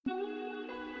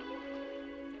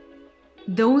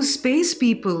Those Space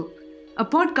People, a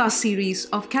podcast series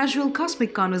of casual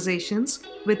cosmic conversations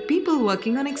with people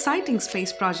working on exciting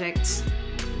space projects.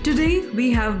 Today,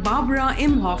 we have Barbara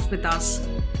Imhoff with us.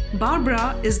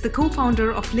 Barbara is the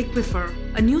co-founder of Liquefer,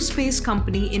 a new space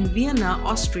company in Vienna,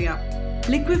 Austria.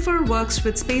 Liquefer works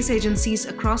with space agencies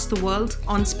across the world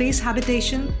on space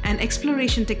habitation and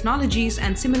exploration technologies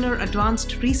and similar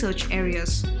advanced research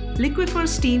areas.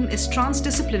 Liquefer's team is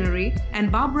transdisciplinary,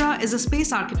 and Barbara is a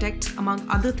space architect, among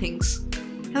other things.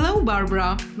 Hello,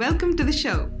 Barbara. Welcome to the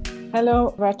show.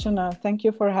 Hello, Rachana. Thank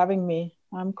you for having me.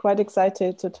 I'm quite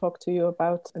excited to talk to you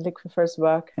about Liquefer's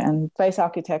work and space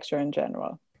architecture in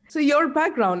general. So your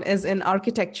background is in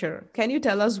architecture. Can you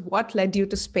tell us what led you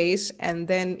to space and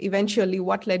then eventually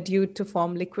what led you to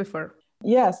form Liquefer?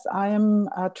 Yes, I am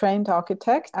a trained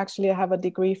architect. Actually, I have a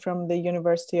degree from the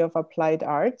University of Applied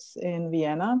Arts in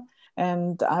Vienna.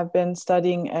 And I've been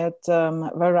studying at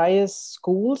various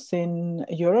schools in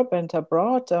Europe and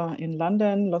abroad, in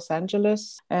London, Los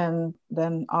Angeles. And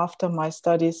then after my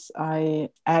studies, I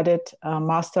added a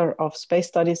Master of Space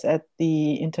Studies at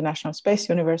the International Space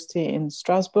University in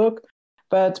Strasbourg.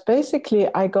 But basically,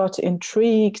 I got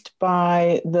intrigued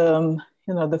by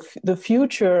the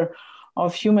future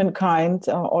of humankind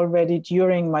already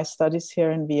during my studies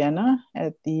here in Vienna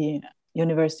at the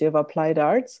University of Applied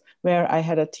Arts, where I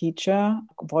had a teacher,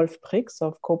 Wolf Prix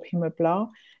of Coop Himmelblau,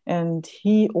 and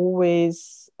he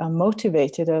always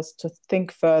motivated us to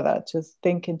think further, to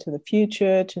think into the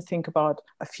future, to think about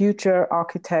a future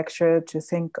architecture, to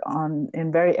think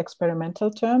in very experimental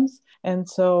terms. And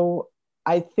so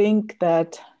I think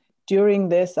that during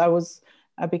this,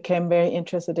 I became very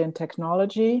interested in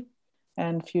technology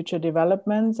and future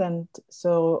developments. And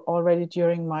so already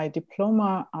during my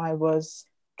diploma, I was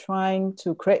trying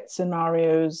to create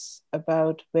scenarios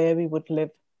about where we would live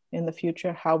in the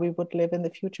future, how we would live in the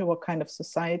future, what kind of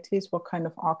societies, what kind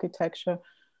of architecture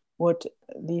would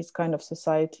these kind of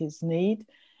societies need.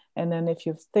 And then if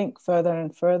you think further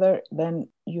and further, then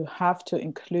you have to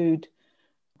include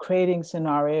creating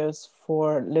scenarios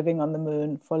for living on the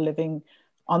moon, for living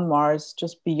on Mars,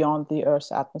 just beyond the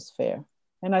Earth's atmosphere.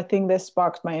 And I think this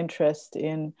sparked my interest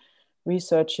in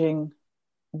researching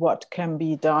what can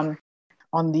be done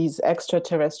on these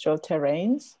extraterrestrial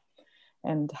terrains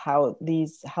and how the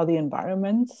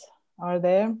environments are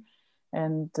there.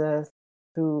 And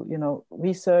through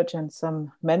research and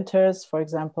some mentors, for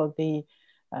example, the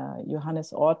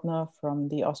Johannes Ortner from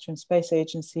the Austrian Space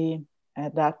Agency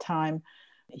at that time,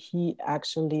 he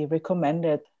actually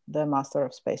recommended the Master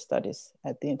of Space Studies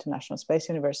at the International Space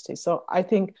University. So I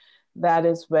think that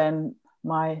is when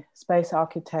my space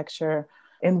architecture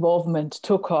involvement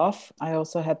took off. I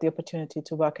also had the opportunity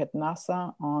to work at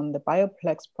NASA on the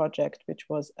BioPlex project, which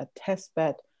was a test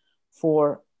bed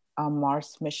for a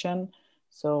Mars mission.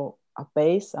 So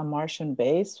a Martian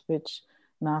base, which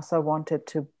NASA wanted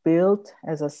to build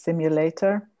as a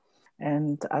simulator.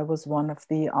 And I was one of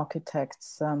the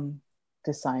architects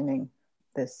designing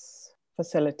this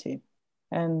facility.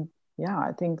 And yeah,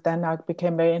 I think then I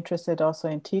became very interested also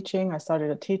in teaching. I started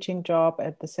a teaching job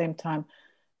at the same time.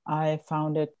 I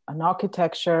founded an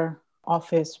architecture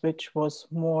office, which was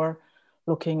more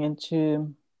looking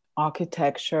into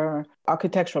architectural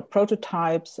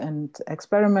prototypes and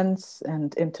experiments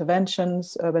and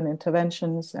interventions, urban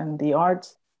interventions and the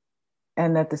arts.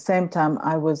 And at the same time,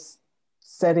 I was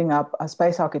setting up a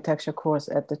space architecture course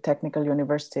at the Technical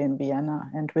University in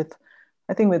Vienna. And with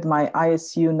my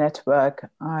ISU network,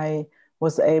 I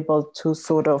was able to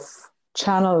sort of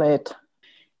channel it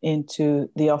into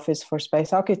the Office for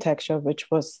Space Architecture,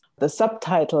 which was the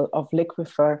subtitle of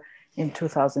Liquefer in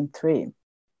 2003.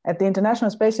 At the International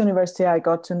Space University, I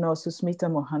got to know Susmita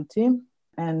Mohanty,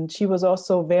 and she was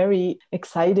also very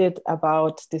excited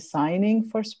about designing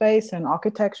for space and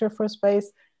architecture for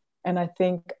space. And I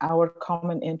think our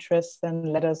common interests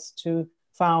then led us to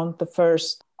found the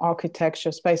first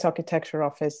space architecture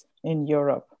office in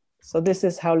Europe. So this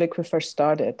is how Liquefer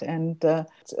started. And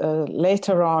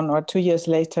later on, or 2 years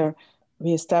later,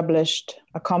 we established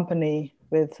a company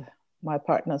with my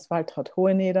partners Waltraud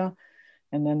Hoheneder,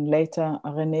 and then later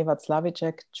René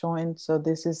Václavicek joined. So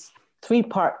this is 3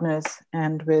 partners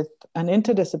and with an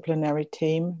interdisciplinary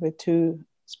team with 2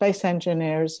 space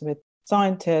engineers, with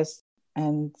scientists,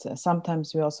 and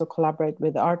sometimes we also collaborate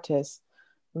with artists.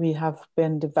 We have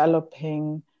been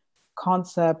developing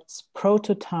concepts,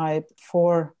 prototype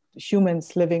for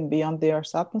humans living beyond the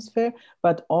Earth's atmosphere,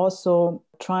 but also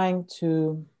trying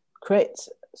to create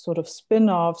sort of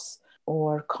spin-offs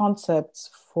or concepts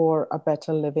for a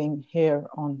better living here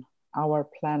on our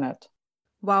planet.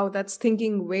 Wow, that's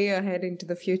thinking way ahead into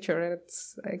the future.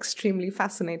 It's extremely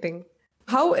fascinating.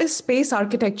 How is space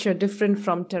architecture different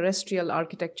from terrestrial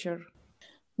architecture?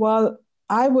 Well,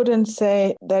 I wouldn't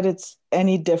say that it's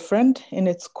any different. In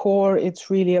its core, it's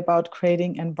really about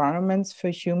creating environments for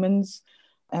humans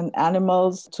and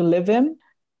animals to live in.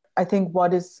 I think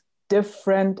what is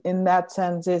different in that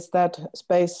sense is that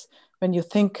space, when you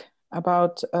think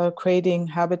about creating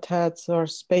habitats or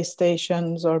space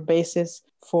stations or bases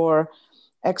for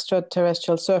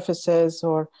extraterrestrial surfaces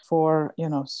or for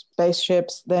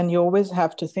spaceships, then you always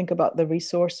have to think about the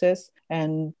resources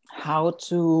and how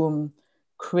to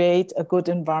create a good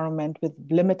environment with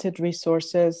limited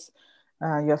resources.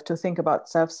 You have to think about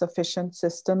self-sufficient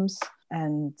systems,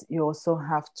 and you also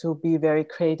have to be very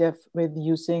creative with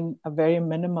using a very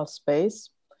minimal space.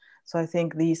 So I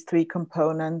think these three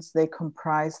components, they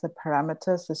comprise the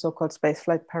parameters, the so-called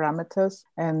spaceflight parameters.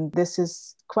 And this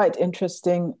is quite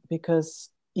interesting because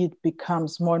it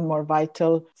becomes more and more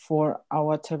vital for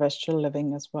our terrestrial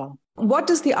living as well. What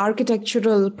is the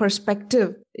architectural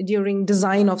perspective during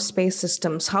design of space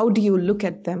systems? How do you look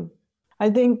at them? I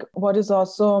think what is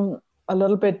also a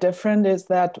little bit different is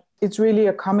that it's really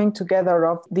a coming together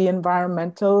of the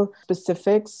environmental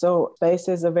specifics. So space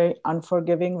is a very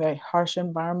unforgiving, very harsh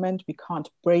environment. We can't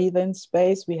breathe in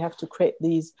space. We have to create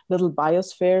these little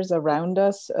biospheres around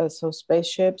us, so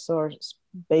spaceships or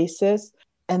bases.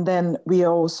 And then we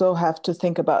also have to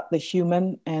think about the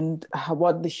human and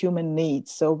what the human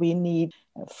needs. So we need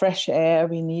fresh air,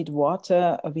 we need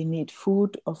water, we need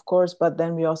food, of course, but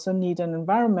then we also need an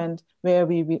environment where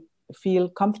we feel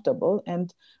comfortable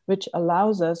and which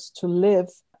allows us to live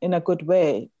in a good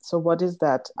way. So what is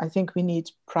that? I think we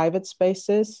need private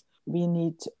spaces.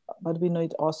 But we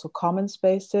need also common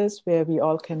spaces where we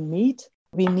all can meet.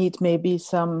 We need maybe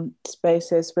some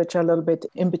spaces which are a little bit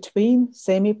in between,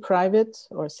 semi-private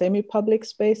or semi-public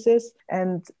spaces.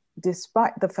 And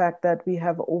despite the fact that we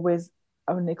have always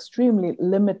an extremely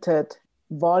limited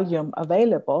volume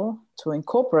available to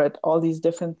incorporate all these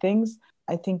different things,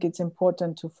 I think it's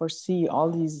important to foresee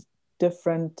all these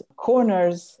different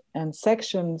corners and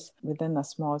sections within a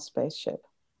small spaceship,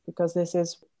 because this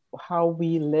is how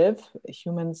we live.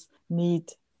 Humans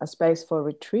need a space for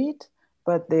retreat,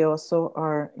 but they also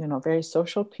are, very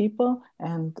social people.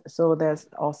 And so there's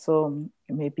also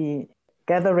maybe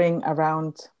gathering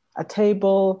around a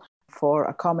table for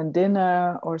a common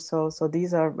dinner or so. So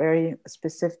these are very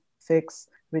specifics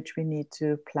which we need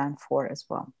to plan for as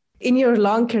well. In your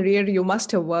long career, you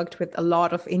must have worked with a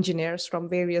lot of engineers from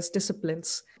various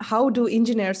disciplines. How do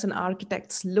engineers and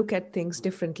architects look at things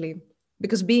differently?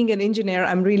 Because being an engineer,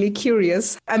 I'm really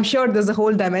curious. I'm sure there's a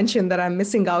whole dimension that I'm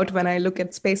missing out when I look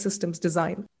at space systems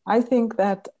design. I think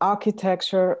that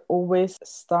architecture always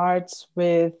starts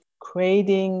with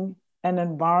creating an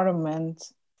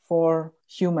environment for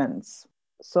humans.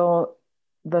 So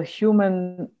the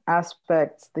human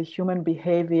aspects, the human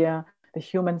behavior, the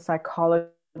human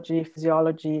psychology,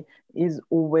 physiology is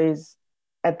always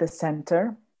at the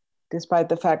center, despite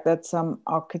the fact that some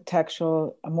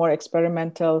architectural, more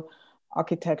experimental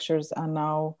architectures are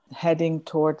now heading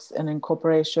towards an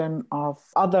incorporation of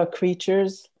other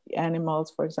creatures,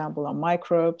 animals, for example, or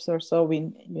microbes or so.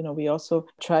 We also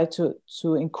try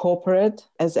to incorporate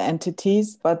as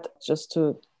entities, but just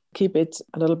to keep it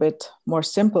a little bit more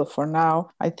simple for now,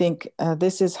 I think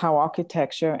this is how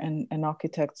architecture and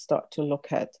architects start to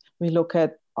look at. We look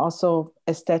at also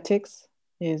aesthetics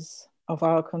is of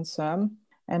our concern.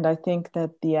 And I think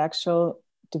that the actual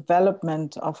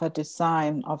development of a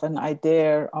design, of an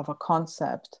idea, of a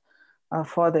concept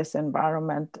for this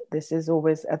environment, this is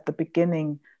always at the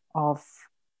beginning of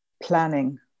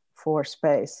planning for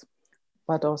space,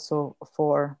 but also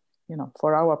for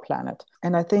our planet.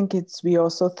 And I think we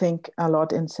also think a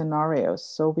lot in scenarios.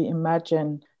 So we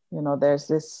imagine, there's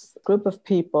this group of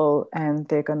people and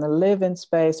they're going to live in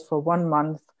space for 1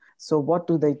 month. So what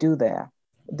do they do there?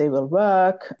 They will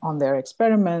work on their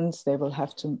experiments. They will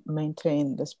have to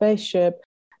maintain the spaceship,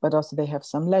 but also they have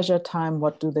some leisure time.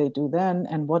 What do they do then?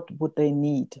 And what would they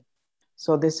need?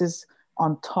 So this is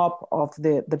on top of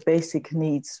the basic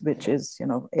needs, which is,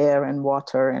 air and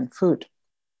water and food.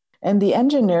 And the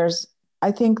engineers,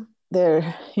 I think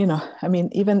they're,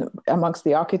 even amongst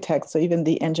the architects, so even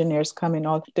the engineers come in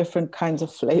all different kinds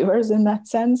of flavors in that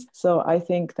sense. So I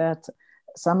think that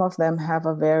some of them have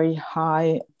a very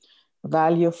high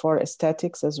value for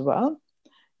aesthetics as well.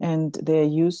 And they're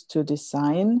used to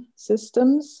design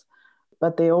systems,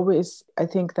 but I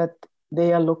think that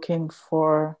they are looking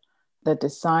for the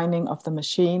designing of the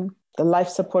machine, the life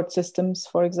support systems,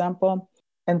 for example.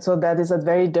 And so that is a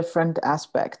very different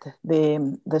aspect.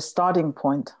 The starting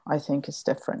point, I think, is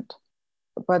different.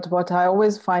 But what I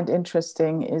always find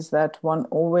interesting is that one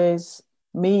always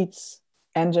meets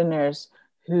engineers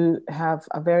who have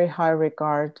a very high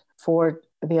regard for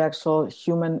the actual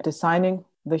human designing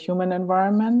the human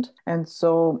environment. And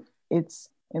so it's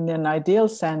in an ideal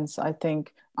sense, I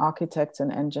think architects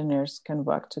and engineers can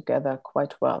work together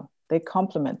quite well. They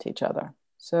complement each other.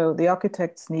 So the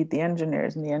architects need the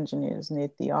engineers and the engineers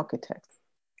need the architects.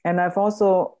 And I've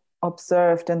also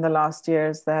observed in the last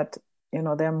years that,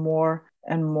 there are more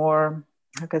and more,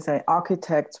 like I say,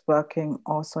 architects working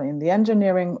also in the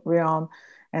engineering realm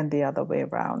and the other way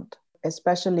around,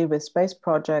 especially with space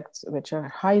projects, which are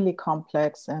highly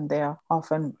complex and they are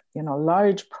often,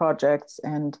 large projects,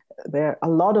 and there are a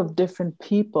lot of different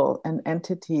people and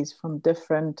entities from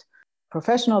different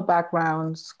professional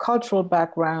backgrounds, cultural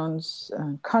backgrounds,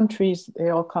 countries. They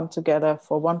all come together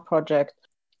for one project.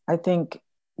 I think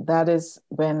that is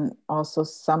when also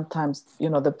sometimes,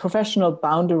 the professional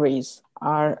boundaries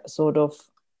are sort of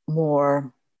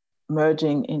more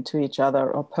merging into each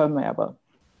other or permeable.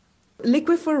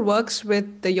 Liquifer works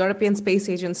with the European Space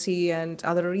Agency and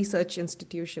other research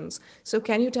institutions. So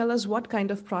can you tell us what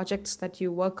kind of projects that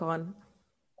you work on?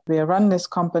 We run this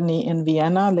company in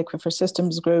Vienna, Liquifer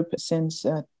Systems Group, since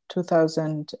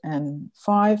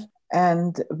 2005.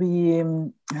 And we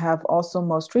have also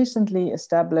most recently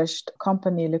established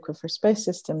company Liquifer Space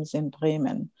Systems in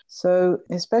Bremen. So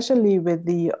especially with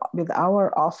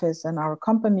our office and our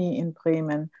company in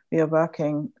Bremen, we are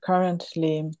working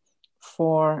currently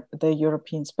for the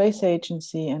European Space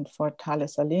Agency and for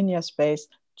Thales Alenia Space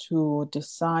to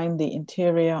design the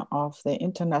interior of the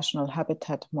International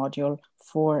Habitat Module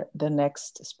for the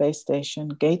next space station,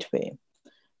 Gateway.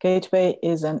 Gateway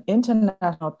is an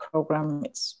international program.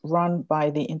 It's run by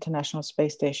the International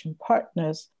Space Station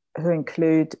partners, who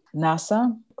include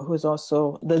NASA, who is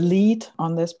also the lead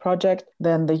on this project,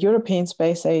 then the European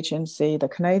Space Agency, the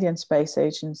Canadian Space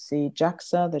Agency,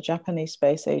 JAXA, the Japanese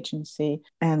Space Agency,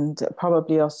 and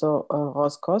probably also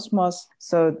Roscosmos.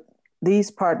 So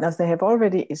these partners, they have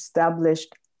already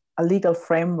established a legal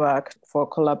framework for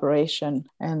collaboration,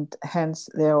 and hence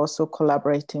they're also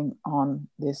collaborating on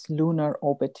this lunar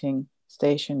orbiting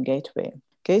station Gateway.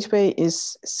 Gateway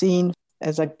is seen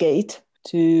as a gate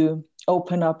to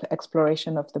open up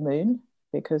exploration of the moon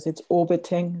because it's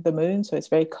orbiting the moon, so it's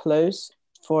very close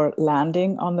for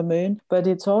landing on the moon, but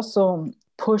it's also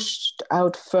pushed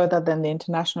out further than the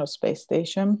International Space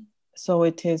Station. So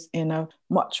it is in a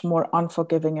much more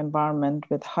unforgiving environment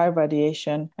with high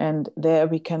radiation. And there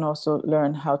we can also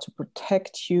learn how to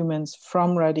protect humans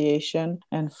from radiation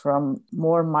and from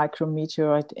more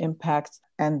micrometeorite impacts.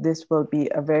 And this will be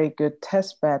a very good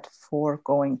test bed for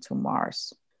going to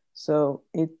Mars. So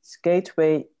its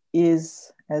Gateway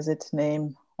is, as its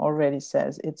name already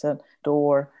says, it's a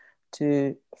door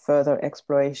to further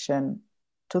exploration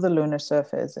to the lunar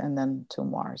surface and then to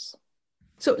Mars.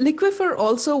 So Liquifer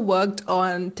also worked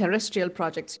on terrestrial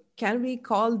projects. Can we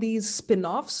call these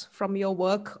spin-offs from your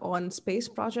work on space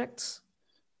projects?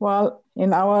 Well,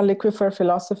 in our Liquifer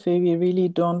philosophy, we really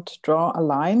don't draw a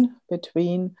line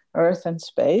between Earth and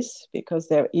space because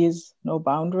there is no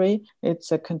boundary.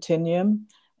 It's a continuum.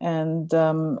 And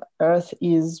Earth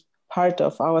is part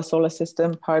of our solar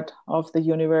system, part of the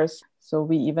universe. So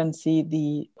we even see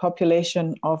the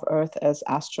population of Earth as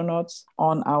astronauts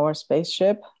on our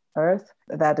spaceship, Earth.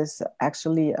 That is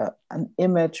actually an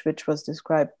image which was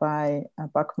described by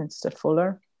Buckminster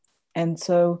Fuller. And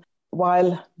so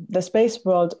while the space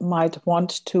world might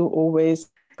want to always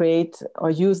create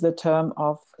or use the term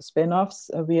of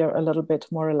spin-offs, we are a little bit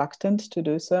more reluctant to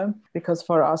do so because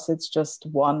for us it's just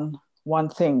one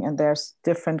thing, and there's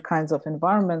different kinds of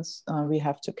environments we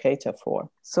have to cater for.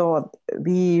 So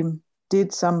we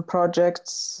did some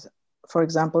projects, for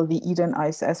example, the Eden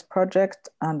ISS project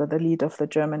under the lead of the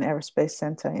German Aerospace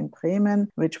Center in Bremen,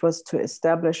 which was to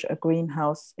establish a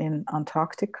greenhouse in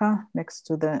Antarctica next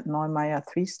to the Neumayer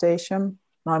 3 station.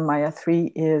 Neumayer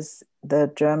 3 is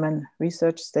the German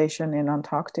research station in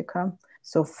Antarctica.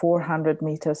 So 400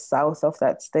 meters south of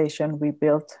that station, we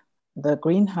built the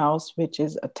greenhouse, which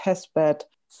is a test bed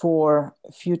for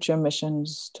future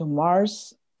missions to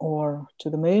Mars or to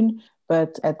the moon.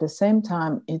 But at the same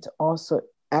time, it also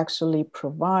actually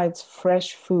provides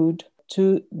fresh food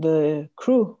to the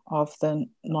crew of the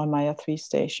Neumayer 3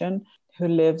 station, who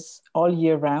lives all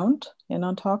year round in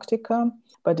Antarctica.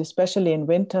 But especially in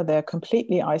winter, they're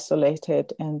completely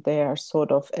isolated and they are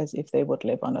sort of as if they would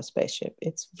live on a spaceship.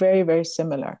 It's very, very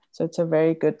similar. So it's a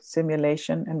very good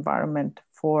simulation environment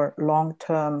for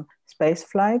long-term space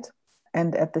flight.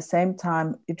 And at the same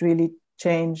time, it really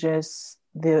changes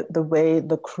the way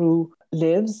the crew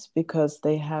lives because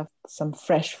they have some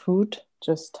fresh food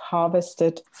just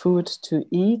harvested food to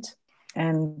eat.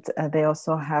 And they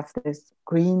also have this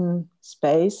green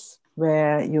space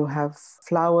where you have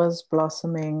flowers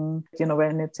blossoming,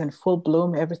 when it's in full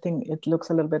bloom, everything, it looks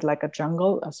a little bit like a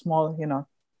jungle, a small,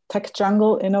 tech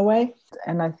jungle in a way.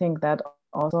 And I think that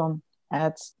also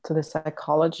adds to the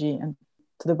psychology and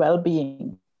to the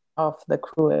well-being of the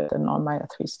crew at the Nord Maya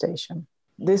 3 station.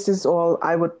 This is all,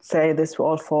 I would say, this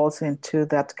all falls into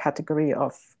that category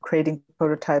of creating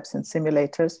prototypes and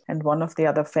simulators. And one of the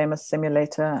other famous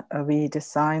simulator we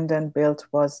designed and built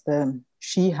was the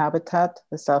SHE habitat,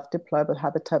 the self-deployable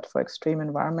habitat for extreme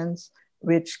environments,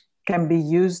 which can be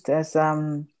used as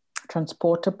a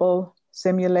transportable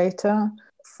simulator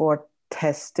for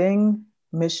testing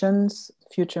missions,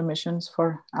 future missions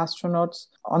for astronauts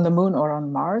on the moon or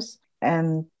on Mars.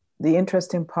 And the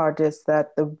interesting part is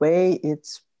that the way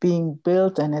it's being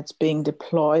built and it's being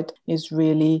deployed is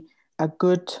really a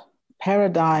good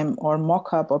paradigm or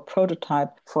mock-up or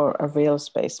prototype for a real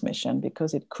space mission,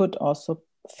 because it could also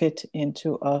fit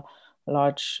into a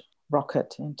large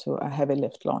rocket, into a heavy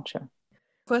lift launcher.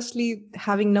 Firstly,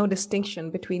 having no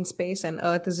distinction between space and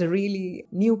Earth is a really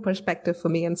new perspective for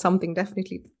me and something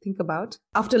definitely to think about.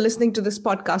 After listening to this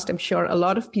podcast, I'm sure a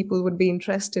lot of people would be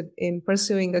interested in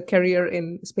pursuing a career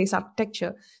in space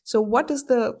architecture. So what is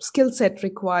the skill set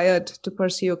required to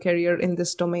pursue a career in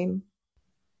this domain?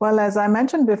 Well, as I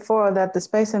mentioned before, that the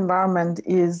space environment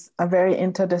is a very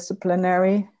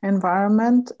interdisciplinary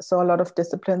environment. So a lot of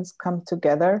disciplines come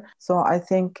together. So I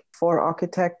think for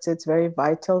architects, it's very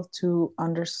vital to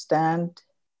understand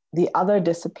the other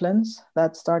disciplines.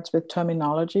 That starts with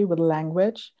terminology, with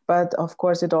language. But of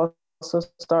course, it also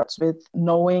starts with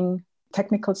knowing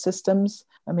technical systems,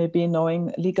 maybe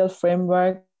knowing legal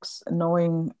frameworks,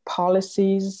 knowing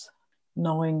policies,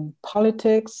 knowing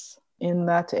politics in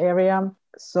that area.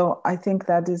 So I think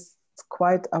that is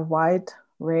quite a wide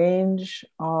range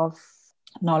of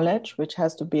knowledge which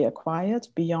has to be acquired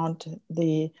beyond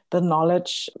the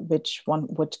knowledge which one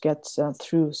would get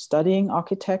through studying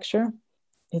architecture.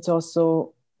 It's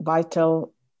also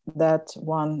vital that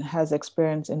one has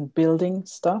experience in building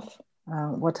stuff,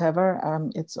 whatever.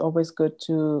 It's always good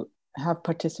to have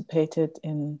participated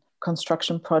in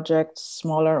construction projects,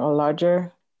 smaller or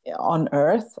larger, on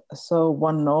Earth, so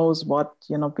one knows what,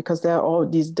 because there are all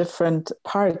these different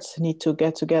parts need to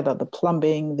get together: the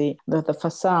plumbing, the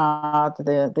facade,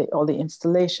 the all the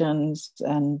installations,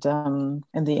 and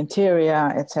the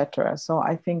interior, etc. So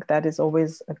I think that is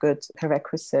always a good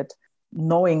prerequisite,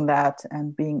 knowing that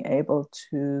and being able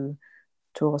to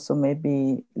also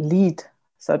maybe lead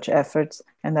such efforts,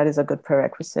 and that is a good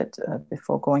prerequisite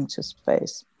before going to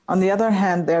space. On the other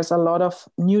hand, there's a lot of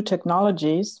new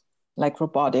technologies like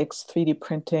robotics, 3D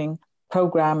printing,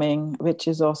 programming, which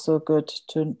is also good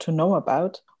to know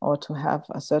about or to have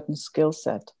a certain skill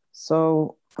set.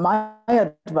 So my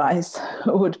advice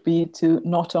would be to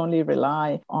not only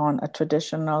rely on a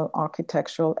traditional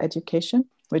architectural education,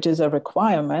 which is a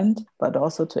requirement, but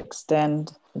also to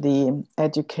extend the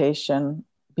education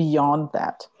beyond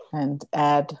that and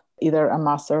add either a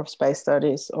Master of Space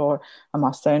Studies or a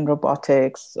Master in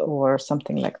Robotics or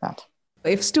something like that.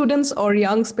 If students or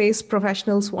young space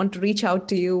professionals want to reach out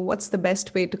to you, what's the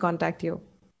best way to contact you?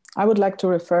 I would like to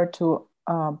refer to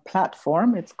a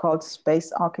platform. It's called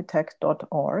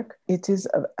spacearchitect.org. It is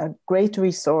a great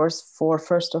resource for,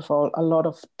 first of all, a lot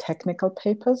of technical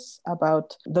papers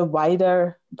about the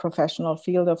wider professional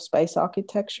field of space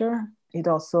architecture. It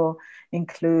also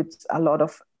includes a lot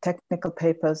of technical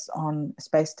papers on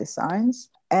space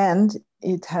designs. And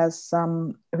it has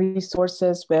some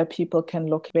resources where people can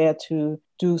look where to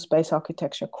do space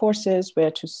architecture courses,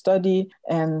 where to study,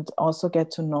 and also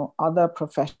get to know other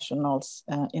professionals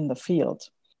in the field.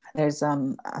 There's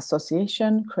an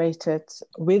association created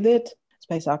with it,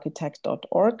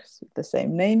 spacearchitect.org, the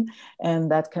same name,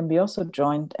 and that can be also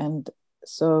joined. And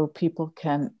so people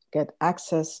can get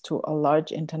access to a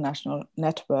large international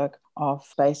network of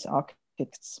space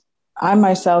architects. I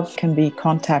myself can be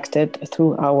contacted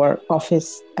through our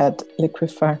office at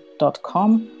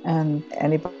liquifer.com, and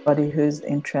anybody who's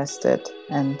interested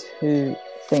and who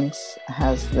thinks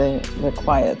has the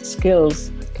required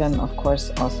skills can, of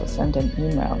course, also send an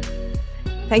email.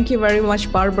 Thank you very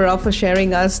much, Barbara, for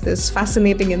sharing us this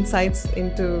fascinating insights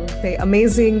into the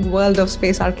amazing world of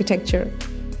space architecture.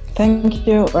 Thank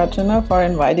you, Rachana, for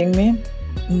inviting me.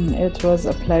 It was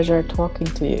a pleasure talking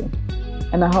to you.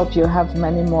 And I hope you have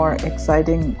many more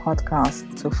exciting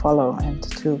podcasts to follow and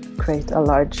to create a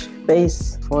large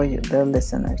base for you, the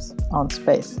listeners on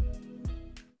space.